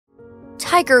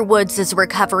Tiger Woods is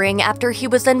recovering after he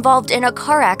was involved in a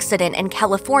car accident in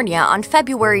California on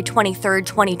February 23,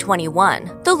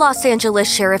 2021. The Los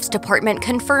Angeles Sheriff's Department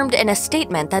confirmed in a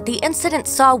statement that the incident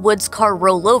saw Woods' car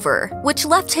roll over, which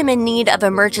left him in need of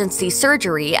emergency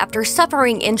surgery after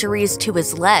suffering injuries to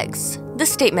his legs. The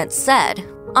statement said,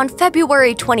 "On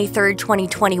February 23,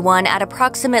 2021 at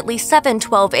approximately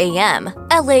 7:12 a.m.,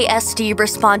 LASD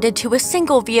responded to a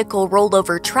single-vehicle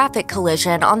rollover traffic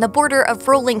collision on the border of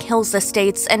Rolling Hills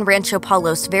Estates and Rancho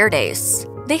Palos Verdes.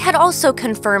 They had also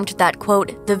confirmed that,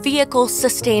 quote, the vehicle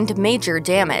sustained major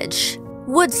damage."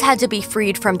 Woods had to be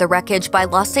freed from the wreckage by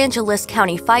Los Angeles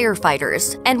County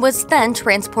firefighters and was then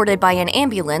transported by an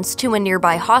ambulance to a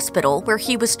nearby hospital where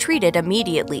he was treated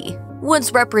immediately.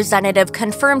 Woods' representative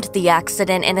confirmed the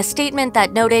accident in a statement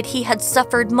that noted he had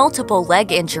suffered multiple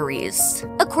leg injuries.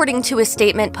 According to a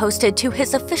statement posted to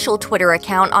his official Twitter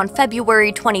account on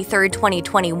February 23,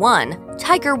 2021,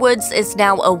 Tiger Woods is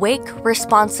now awake,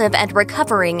 responsive, and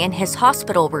recovering in his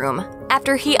hospital room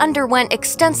after he underwent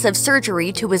extensive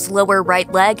surgery to his lower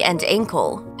right leg and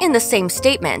ankle. In the same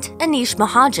statement, Anish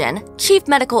Mahajan, Chief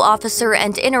Medical Officer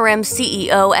and Interim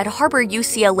CEO at Harbor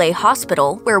UCLA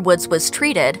Hospital, where Woods was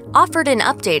treated, offered an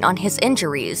update on his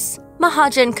injuries.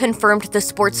 Mahajan confirmed the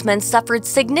sportsman suffered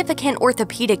significant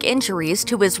orthopedic injuries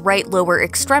to his right lower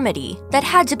extremity that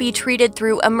had to be treated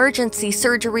through emergency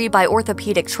surgery by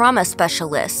orthopedic trauma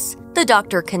specialists. The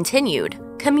doctor continued,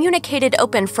 "Communicated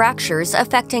open fractures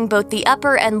affecting both the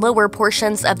upper and lower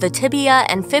portions of the tibia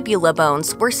and fibula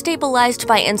bones were stabilized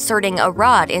by inserting a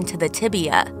rod into the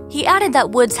tibia." He added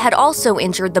that Woods had also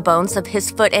injured the bones of his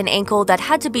foot and ankle that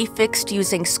had to be fixed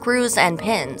using screws and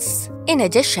pins. In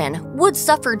addition, Woods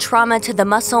suffered trauma to the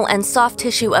muscle and soft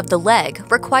tissue of the leg,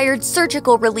 required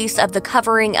surgical release of the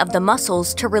covering of the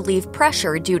muscles to relieve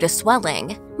pressure due to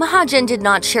swelling. Mahajan did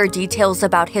not share details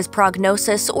about his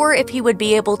prognosis or if he would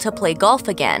be able to play golf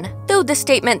again, though the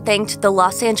statement thanked the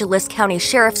Los Angeles County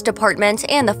Sheriff's Department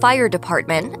and the fire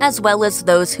department, as well as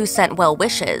those who sent well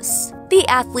wishes. The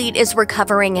athlete is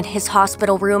recovering in his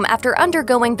hospital room after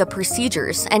undergoing the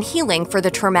procedures and healing for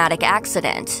the traumatic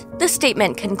accident. The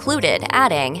statement concluded,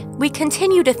 adding, "We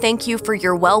continue to thank you for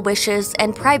your well wishes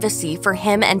and privacy for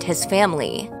him and his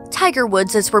family." Tiger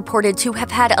Woods is reported to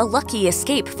have had a lucky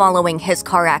escape following his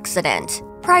car accident.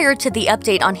 Prior to the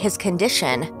update on his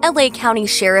condition, LA County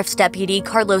Sheriff's Deputy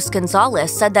Carlos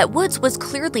Gonzalez said that Woods was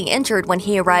clearly injured when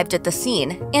he arrived at the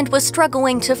scene and was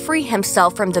struggling to free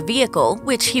himself from the vehicle,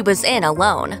 which he was in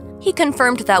alone. He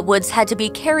confirmed that Woods had to be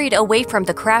carried away from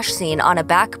the crash scene on a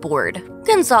backboard.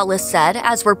 Gonzalez said,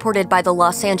 as reported by the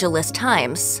Los Angeles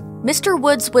Times, "Mr.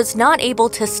 Woods was not able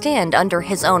to stand under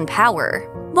his own power."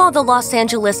 While the Los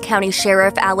Angeles County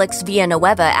Sheriff Alex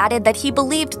Villanueva added that he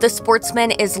believed the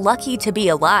sportsman is lucky to be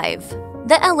alive.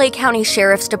 The LA County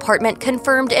Sheriff's Department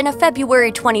confirmed in a February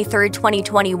 23,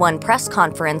 2021 press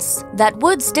conference that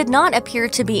Woods did not appear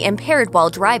to be impaired while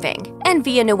driving, and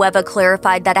Villanueva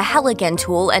clarified that a Halligan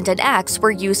tool and an axe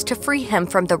were used to free him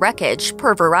from the wreckage,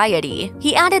 per Variety.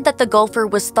 He added that the golfer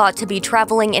was thought to be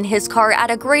traveling in his car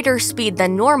at a greater speed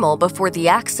than normal before the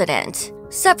accident.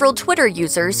 Several Twitter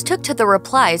users took to the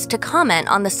replies to comment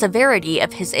on the severity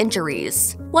of his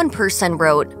injuries. One person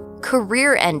wrote,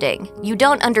 "Career ending. You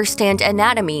don't understand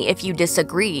anatomy if you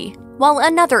disagree," while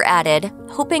another added,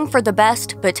 "Hoping for the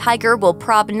best, but Tiger will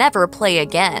never play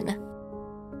again."